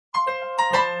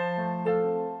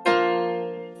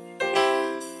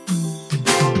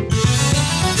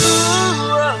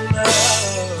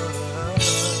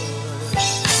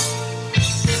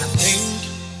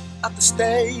the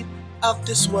state of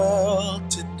this world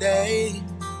today.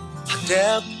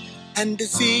 Death and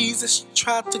diseases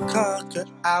try to conquer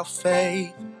our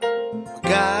faith. But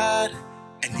God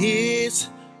and His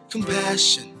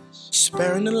compassion,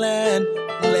 sparing the land,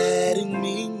 letting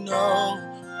me know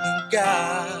in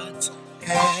God's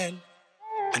hand.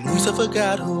 And we serve a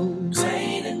God who's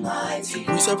great and mighty.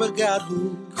 We serve a God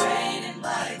who's great and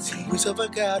mighty. We serve a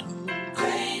God who's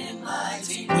great and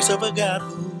mighty. We serve a God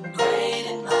who's great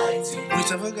and mighty. We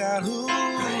serve a God who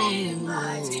great and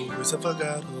mighty. We serve a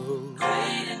God who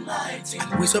great and mighty.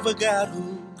 We serve a God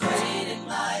who great and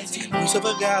mighty. We serve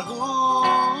a God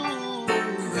who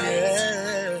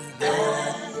great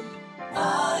and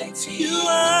mighty. You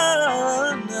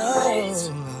are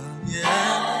great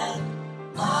yeah.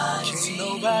 and mighty. Can't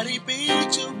nobody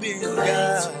beat you being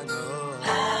God.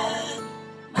 And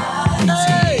mighty.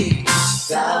 Hey,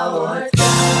 Thou art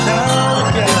God. thou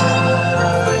art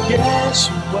God. Yes,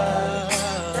 you are.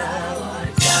 Thou art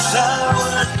God.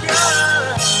 Thou art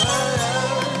God.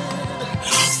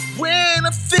 When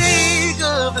I think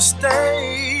of the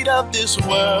state of this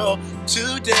world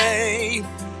today,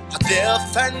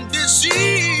 death and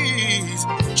disease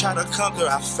try to conquer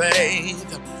our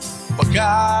faith. But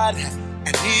God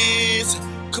and His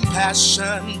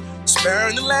compassion,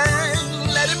 sparing the land,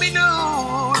 letting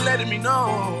me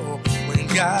know we're in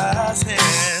God's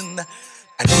hand.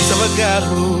 And we serve a God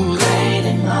who's great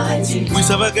and mighty. We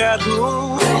serve a God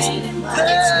who's great and mighty.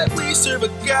 yeah, we serve a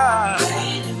God.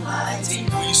 great and mighty.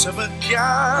 We serve a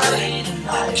God. great and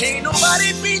mighty. Can't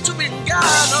nobody beat you in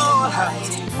God.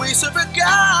 No. We serve a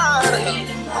God. great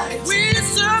and mighty. We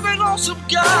serve an awesome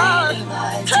God. great and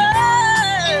mighty.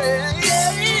 Hey,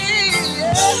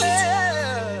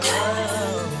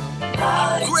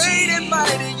 mighty. great and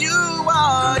mighty you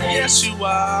are. Yes, you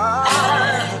are.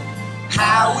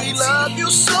 How we love you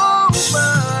so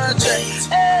much. Hey,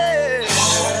 hey.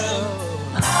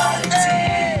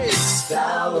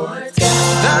 Thou art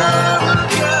God. Thou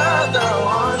art God, thou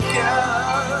art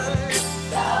God.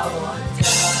 Thou art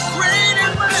God. Great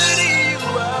and mighty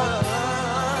you are.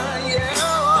 Yeah.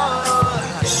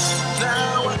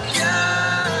 Thou art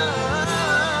God.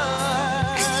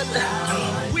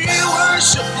 We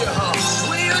worship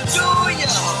you. We adore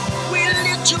you. We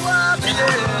lift you up.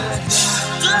 Yeah.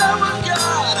 Thou art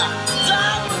God.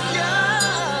 Thou art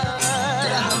God.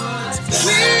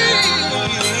 We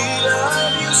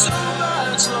love you so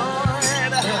much,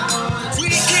 Lord. We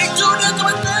can't do nothing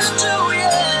without you,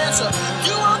 yes.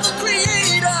 You are the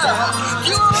creator.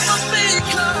 You are the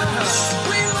maker.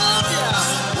 We love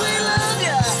you. We love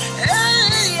you.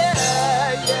 Hey,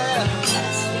 yeah, yeah.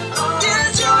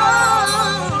 Yes, you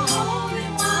are.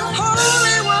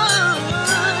 Holy One.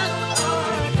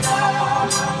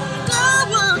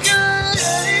 Double good.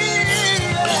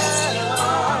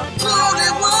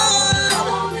 Holy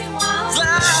One.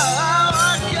 Thou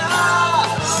art God.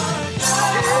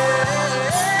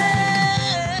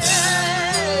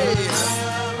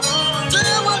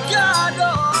 Thou art God,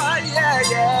 oh, yeah,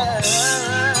 yeah.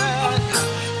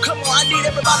 Come on, I need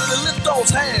everybody to lift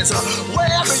those hands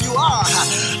wherever you are.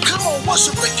 Come on,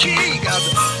 worship the King.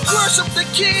 Worship the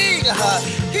King.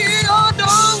 He all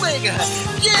knowing.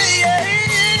 Yeah, yeah,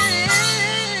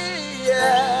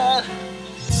 yeah.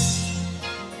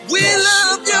 We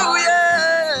love you,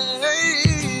 yeah.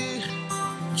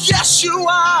 Yes, you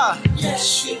are.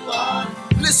 Yes, you are.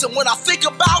 Listen, when I think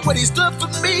about what He's done for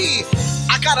me,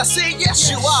 I gotta say, yes,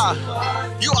 you are.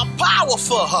 You are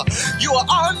powerful. You are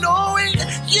all-knowing.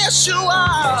 Yes, you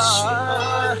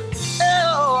are.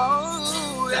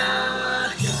 Oh,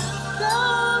 yeah.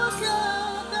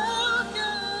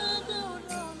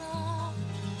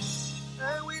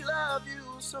 And we love you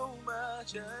so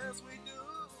much, yes, we do.